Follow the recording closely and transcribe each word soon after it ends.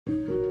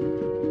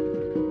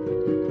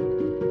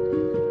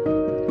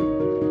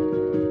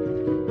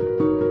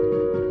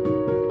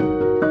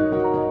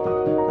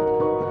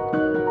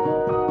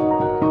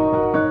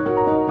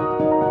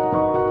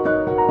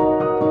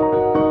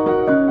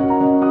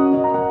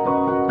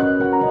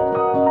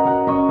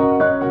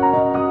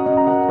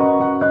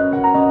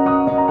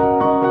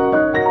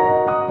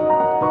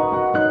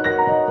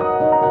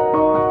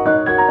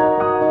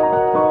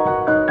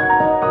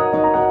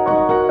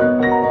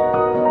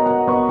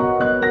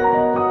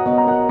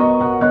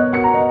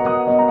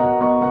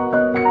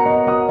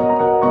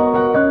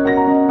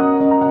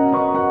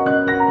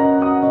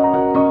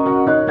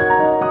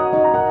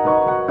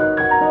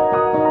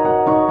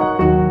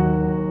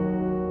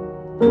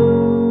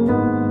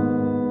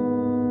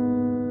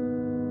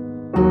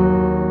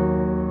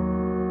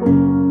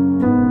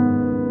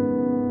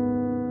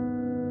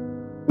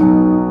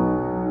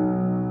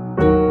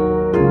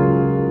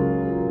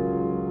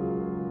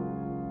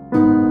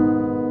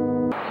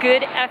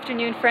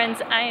afternoon,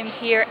 friends. I am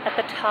here at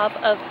the top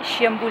of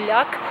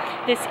Shymbulak.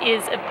 This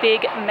is a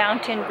big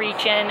mountain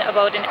region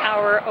about an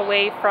hour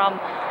away from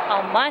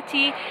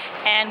Almaty,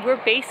 and we're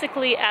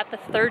basically at the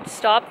third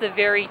stop, the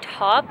very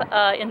top.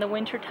 In the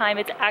winter time,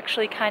 it's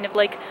actually kind of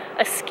like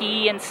a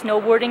ski and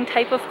snowboarding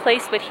type of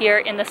place, but here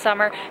in the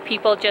summer,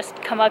 people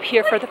just come up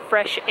here for the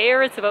fresh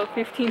air. It's about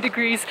 15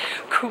 degrees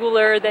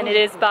cooler than it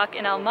is back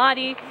in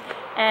Almaty.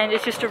 And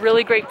it's just a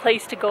really great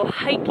place to go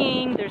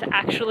hiking. There's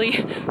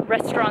actually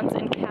restaurants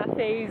and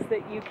cafes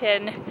that you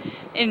can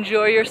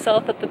enjoy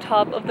yourself at the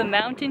top of the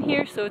mountain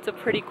here, so it's a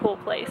pretty cool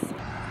place.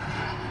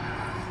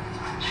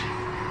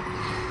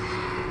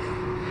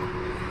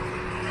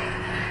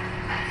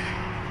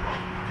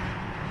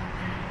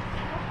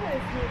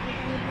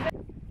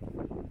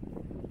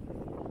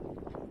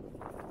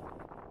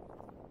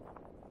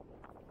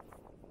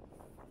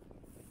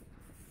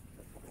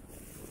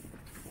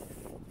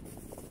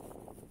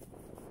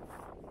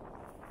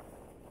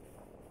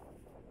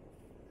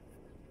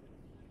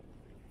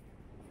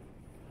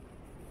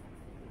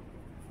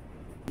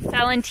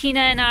 Alina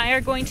and I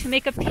are going to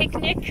make a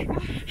picnic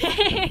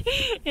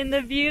in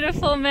the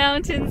beautiful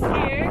mountains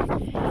here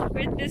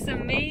with this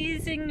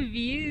amazing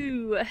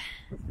view.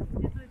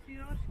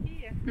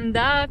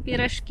 Да,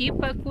 пирожки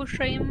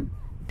покушаем.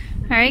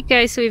 Alright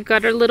guys, so we've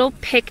got our little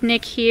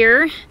picnic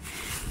here.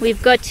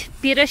 We've got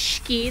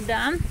пирожки,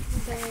 да?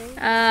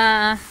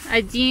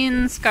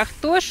 Один с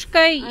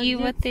картошкой и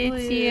вот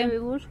эти...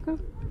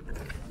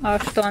 А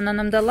что она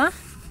нам дала?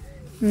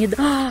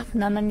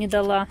 Она нам не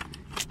дала.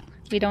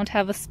 We don't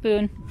have a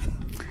spoon.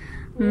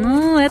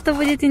 Ну, это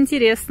будет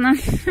интересно.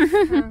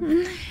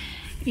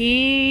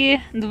 И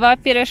два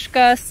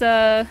пирожка с,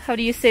 how do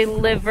you say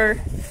liver?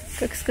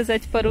 Как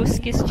сказать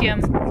по-русски, с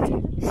чем?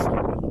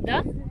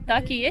 Да?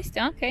 Так и есть?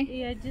 Окей.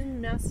 И один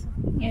мясо.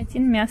 И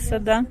один мясо,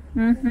 да.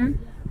 Угу.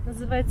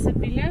 Называется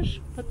беляш,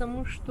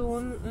 потому что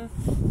он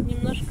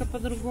немножко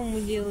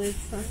по-другому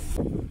делается.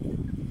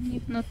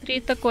 И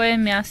внутри такое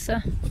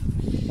мясо.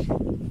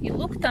 И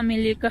лук там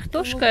или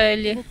картошка,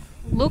 или...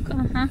 Лук,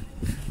 ага.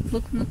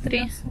 Лук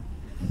внутри.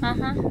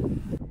 Ага.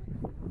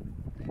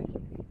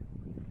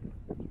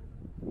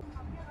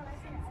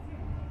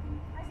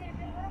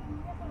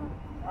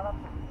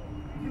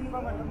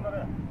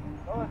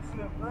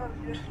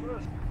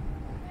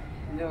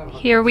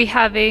 Here we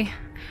have a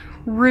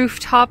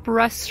rooftop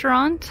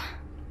restaurant.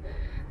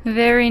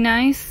 Very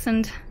nice,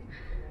 and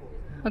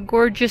a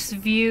gorgeous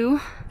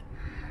view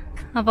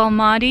of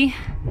Almaty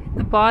at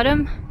the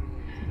bottom.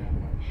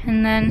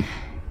 And then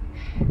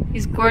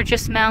these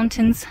gorgeous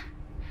mountains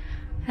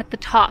at the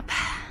top.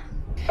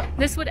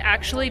 This would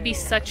actually be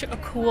such a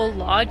cool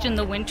lodge in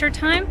the winter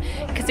time,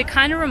 because it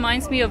kind of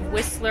reminds me of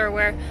Whistler,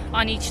 where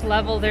on each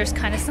level there's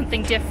kind of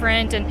something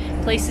different and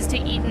places to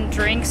eat and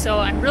drink. So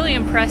I'm really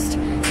impressed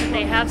that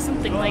they have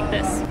something like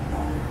this.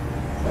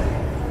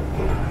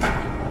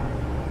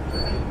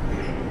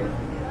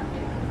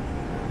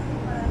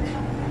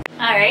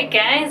 Alright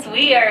guys,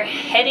 we are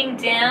heading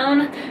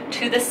down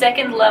to the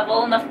second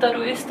level, на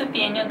вторую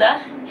ступенью,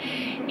 да?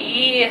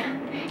 И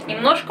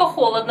немножко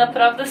холодно,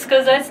 правда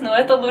сказать, но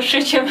это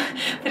лучше, чем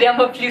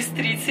прямо плюс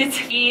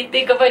 30. И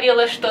ты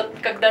говорила, что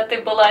когда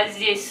ты была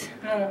здесь,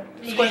 ну,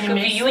 сколько, в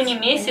июне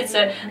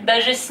месяце,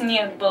 даже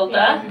снег был,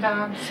 да?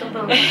 Да, все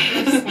было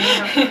без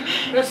снега.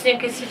 Но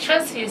снег и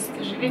сейчас есть,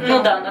 ты же видела?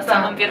 Ну да, на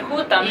самом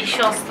верху там.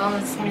 Еще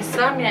осталось с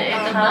мясами.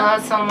 Это была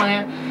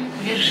самая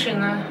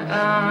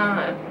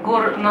вершина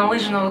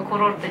горнолыжного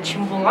курорта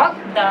Shymbulak.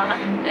 Да.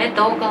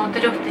 Это около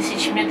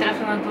 3000 метров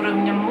над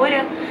уровнем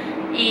моря.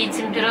 И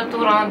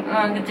температура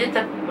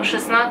где-то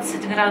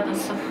 16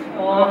 градусов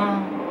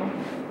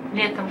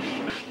летом.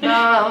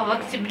 В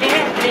октябре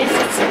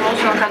месяце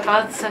можно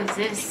кататься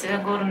здесь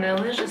горные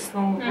лыжи,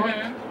 сноуборд.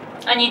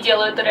 Они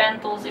делают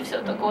ренталс и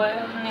все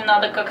такое. Не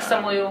надо как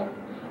самую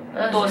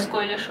доску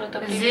или что-то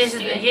привезти.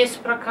 Здесь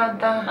есть прокат,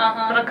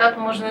 да. Прокат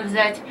можно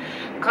взять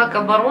как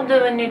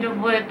оборудование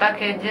любое,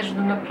 так и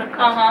одежду на прокат.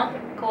 Ага,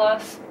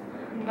 класс.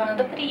 Да.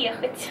 Надо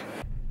приехать.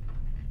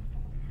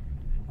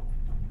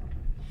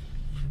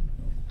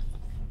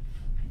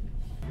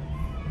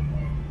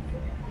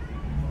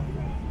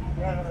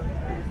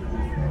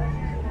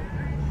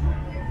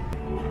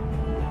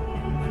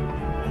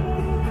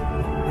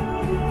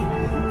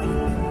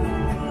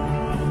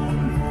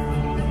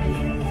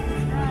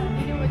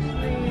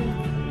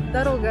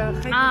 Дорога.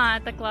 А,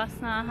 это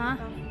классно, ага.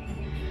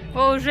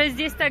 О, уже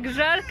здесь так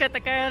жарко,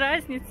 такая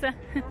разница.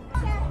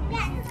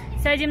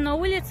 Сядем на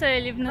улице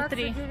или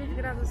внутри? 29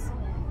 градусов.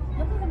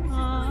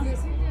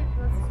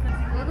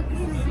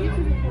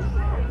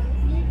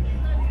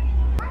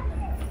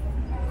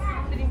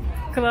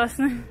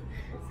 Классно.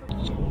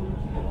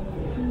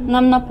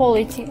 Нам на пол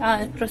идти.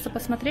 А, просто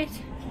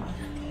посмотреть?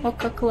 О,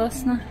 как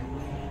классно.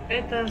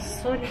 Это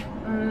соль,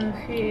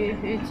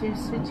 эти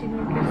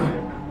светильники.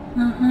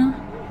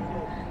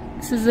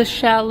 This is a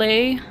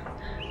chalet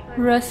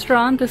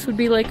restaurant. This would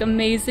be like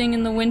amazing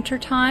in the winter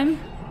time.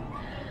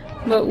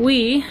 But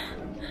we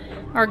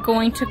are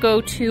going to go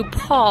to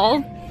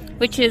Paul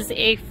which is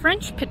a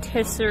French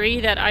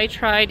patisserie that I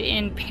tried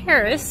in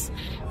Paris.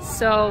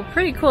 So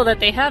pretty cool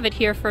that they have it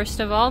here first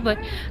of all, but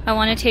I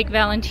want to take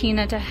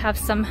Valentina to have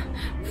some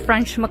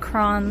French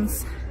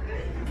macarons.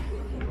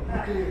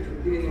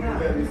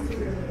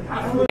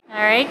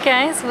 Alright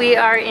guys, we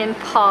are in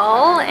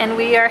Paul and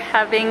we are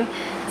having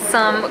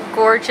some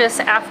gorgeous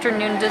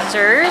afternoon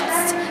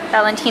desserts.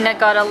 Valentina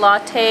got a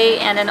latte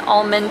and an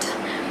almond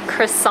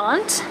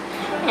croissant,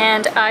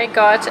 and I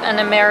got an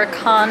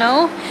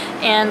Americano,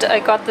 and I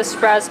got this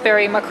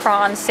raspberry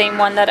macaron, same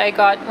one that I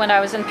got when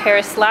I was in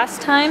Paris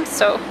last time,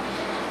 so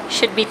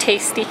should be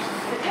tasty.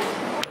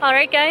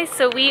 Alright guys,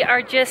 so we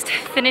are just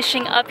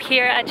finishing up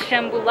here at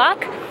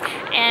Shymbulak,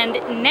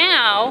 and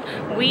now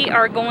we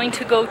are going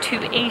to go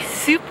to a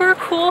super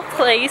cool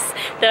place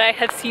that I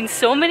have seen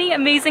so many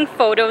amazing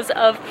photos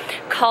of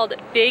called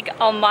Big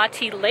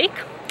Almaty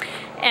Lake.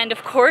 And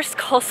of course,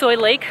 Kalsoy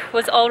Lake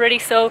was already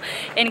so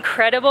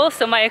incredible,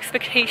 so my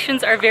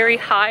expectations are very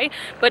high.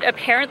 But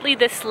apparently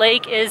this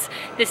lake is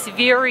this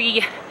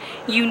very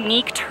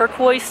unique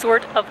turquoise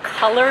sort of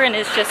color and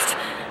is just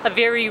a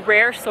very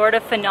rare sort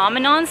of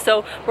phenomenon.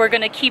 So we're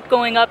gonna keep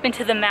going up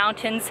into the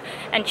mountains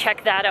and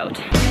check that out.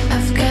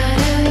 I've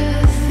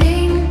got a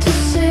thing to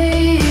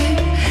say,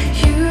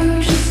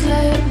 you just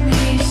let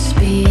me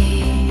speak.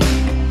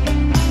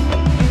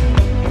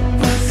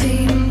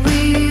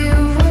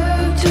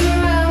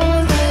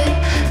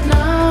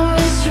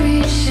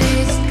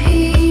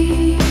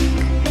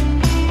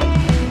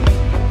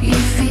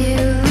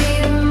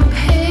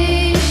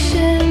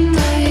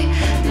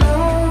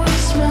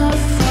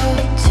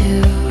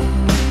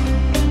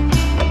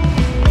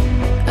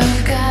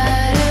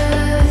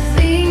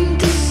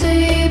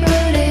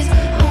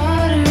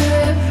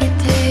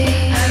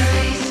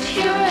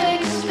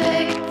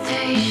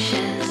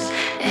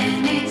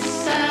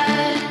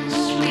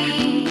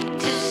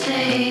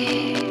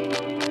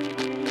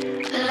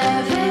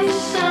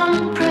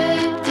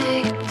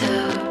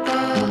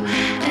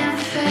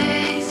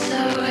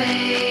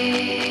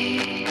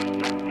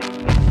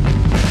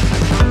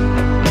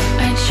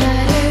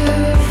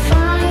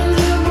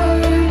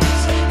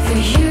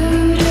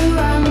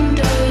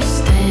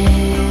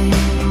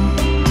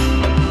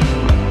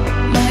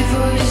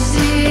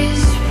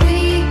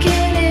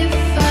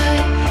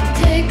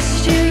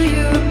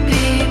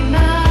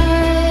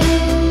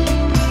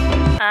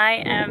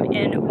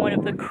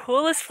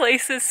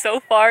 Places so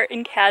far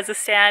in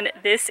Kazakhstan.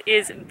 This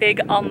is Big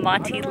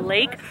Almaty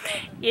Lake.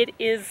 It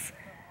is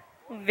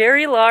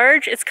very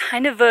large. It's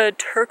kind of a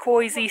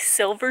turquoisey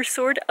silver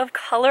sort of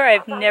color.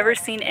 I've never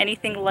seen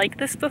anything like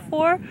this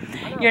before.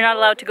 You're not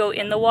allowed to go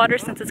in the water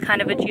since it's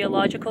kind of a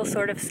geological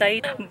sort of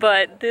site,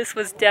 but this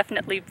was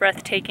definitely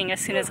breathtaking as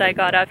soon as I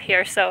got up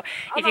here. So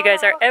if you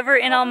guys are ever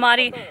in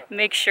Almaty,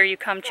 make sure you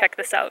come check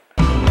this out.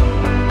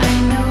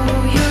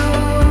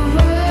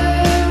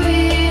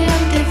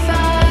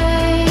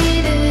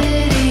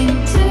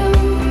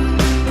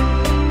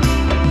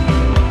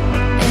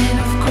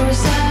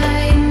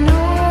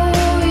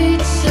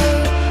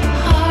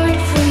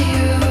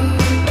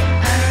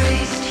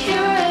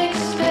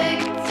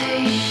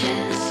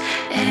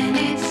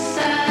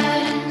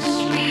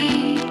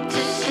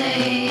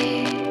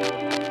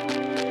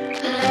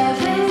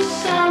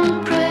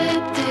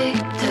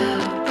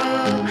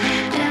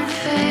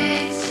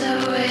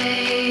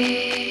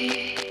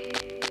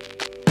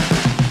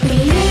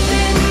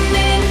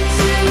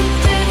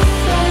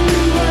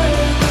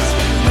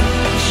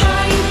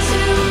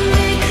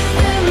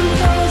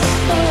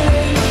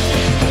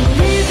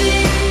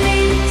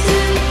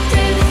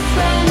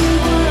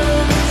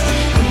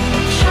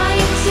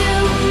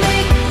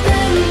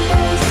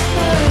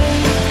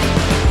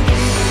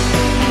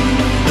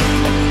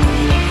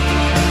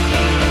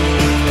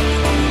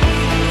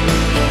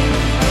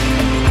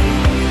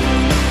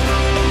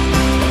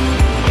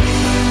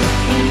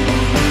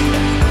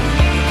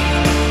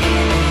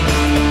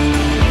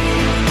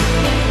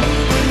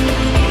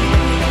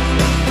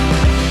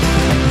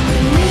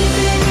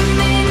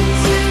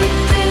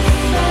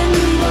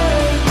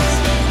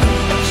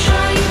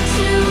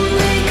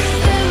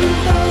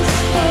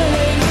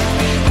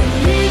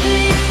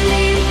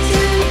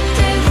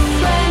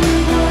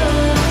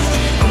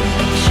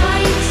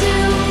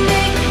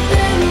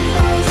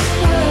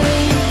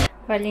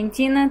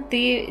 Валентина,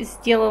 ты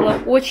сделала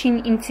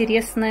очень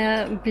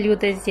интересное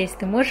блюдо здесь.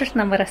 Ты можешь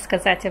нам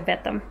рассказать об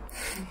этом?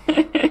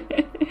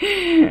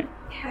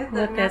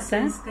 Это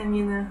мясо из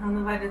конины,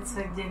 оно варится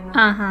отдельно.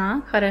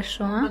 Ага,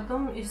 хорошо.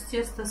 Потом из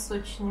теста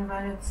сочни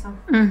варится.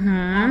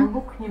 А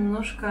лук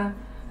немножко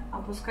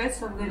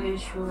опускается в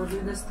горячую воду и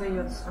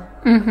достается.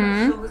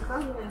 Все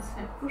выкладывается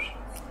и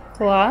кушается.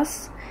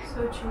 Класс.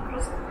 Все очень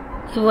просто.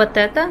 Вот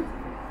это?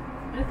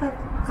 Это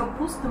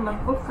капуста,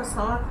 морковка,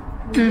 салат.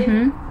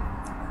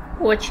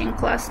 Очень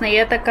классно. И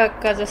это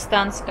как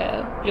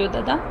казахстанское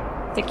блюдо, да?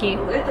 Такие.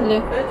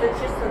 Это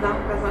чисто, да,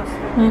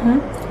 казахское.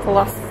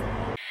 Класс.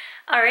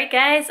 Alright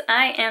guys,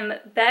 I am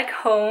back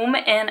home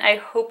and I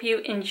hope you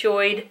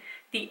enjoyed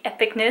the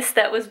epicness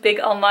that was Big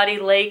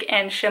Almaty Lake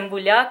and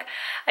Shymbulak.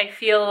 I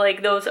feel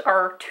like those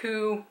are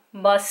two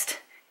must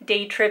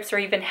day trips or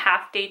even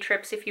half day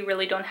trips if you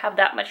really don't have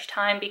that much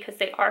time, because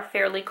they are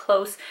fairly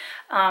close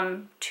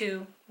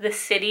to the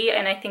city,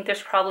 and I think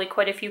there's probably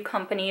quite a few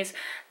companies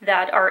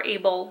that are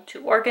able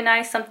to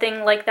organize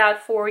something like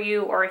that for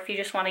you, or if you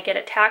just want to get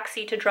a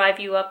taxi to drive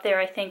you up there,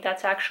 I think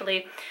that's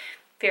actually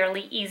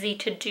fairly easy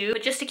to do.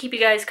 But just to keep you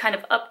guys kind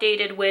of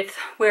updated with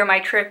where my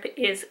trip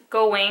is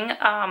going,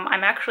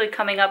 I'm actually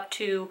coming up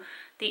to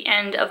the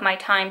end of my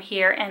time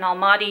here in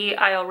Almaty.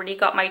 I already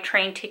got my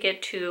train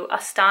ticket to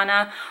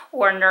Astana,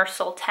 or Nur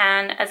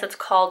Sultan as it's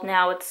called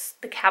now. It's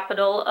the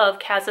capital of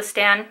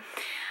Kazakhstan.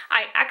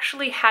 I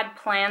actually had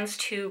plans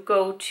to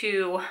go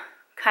to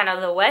kind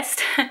of the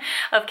west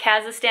of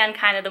Kazakhstan,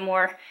 kind of the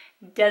more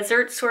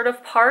desert sort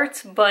of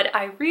parts, but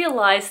I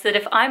realized that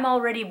if I'm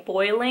already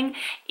boiling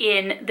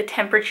in the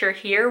temperature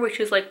here, which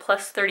is like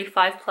plus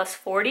 35, plus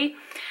 40,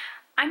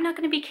 I'm not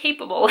going to be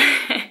capable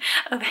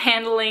of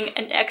handling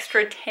an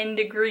extra 10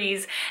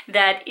 degrees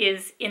that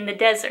is in the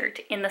desert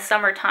in the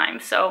summertime.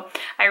 So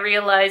I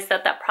realized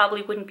that that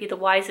probably wouldn't be the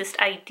wisest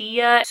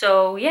idea.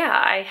 So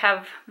yeah, I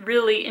have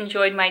really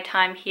enjoyed my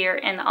time here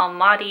in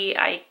Almaty.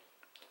 I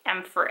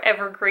am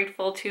forever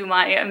grateful to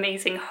my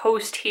amazing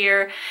host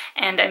here,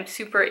 and I'm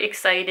super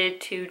excited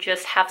to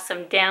just have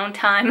some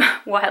downtime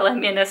while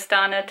I'm in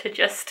Astana to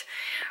just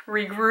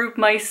regroup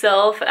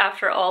myself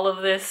after all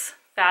of this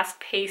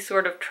fast-paced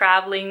sort of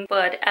traveling.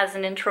 But as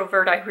an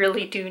introvert, I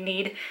really do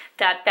need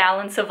that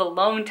balance of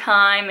alone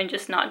time and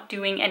just not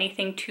doing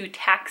anything too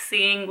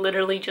taxing,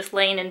 literally just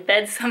laying in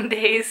bed some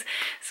days.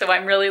 So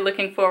I'm really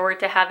looking forward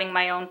to having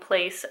my own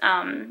place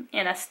in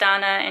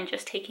Astana and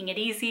just taking it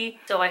easy.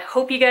 So I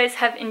hope you guys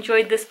have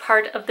enjoyed this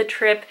part of the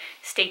trip.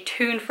 Stay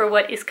tuned for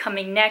what is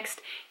coming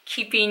next.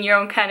 Keep being your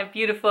own kind of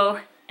beautiful,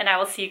 and I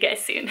will see you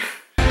guys soon.